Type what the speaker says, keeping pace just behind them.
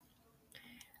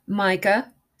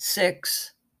Micah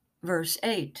 6, verse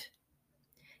 8.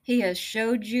 He has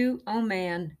showed you, O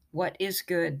man, what is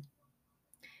good.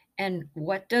 And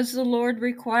what does the Lord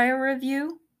require of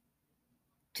you?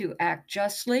 To act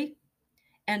justly,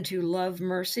 and to love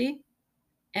mercy,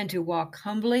 and to walk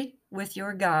humbly with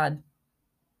your God.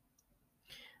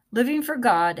 Living for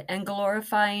God and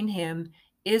glorifying Him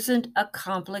isn't a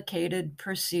complicated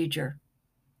procedure.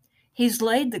 He's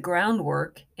laid the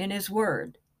groundwork in His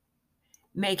Word,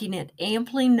 making it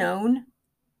amply known,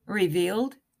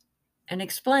 revealed, and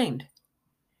explained.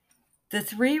 The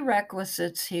three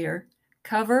requisites here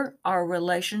cover our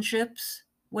relationships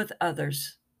with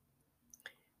others.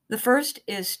 The first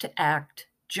is to act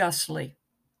justly.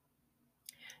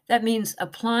 That means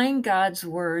applying God's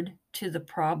word to the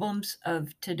problems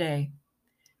of today,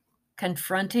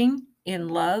 confronting in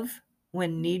love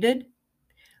when needed,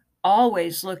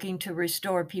 always looking to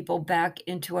restore people back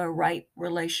into a right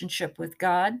relationship with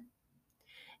God,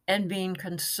 and being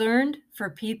concerned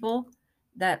for people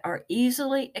that are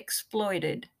easily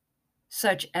exploited,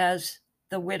 such as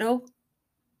the widow,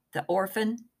 the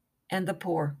orphan, and the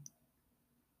poor.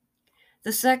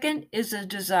 The second is a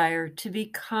desire to be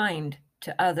kind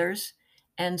to others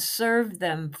and serve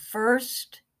them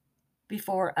first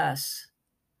before us.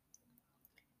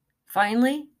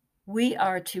 Finally, we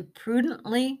are to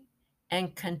prudently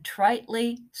and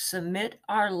contritely submit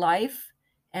our life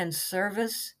and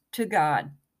service to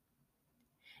God,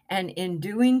 and in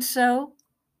doing so,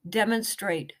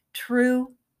 demonstrate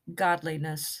true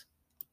godliness.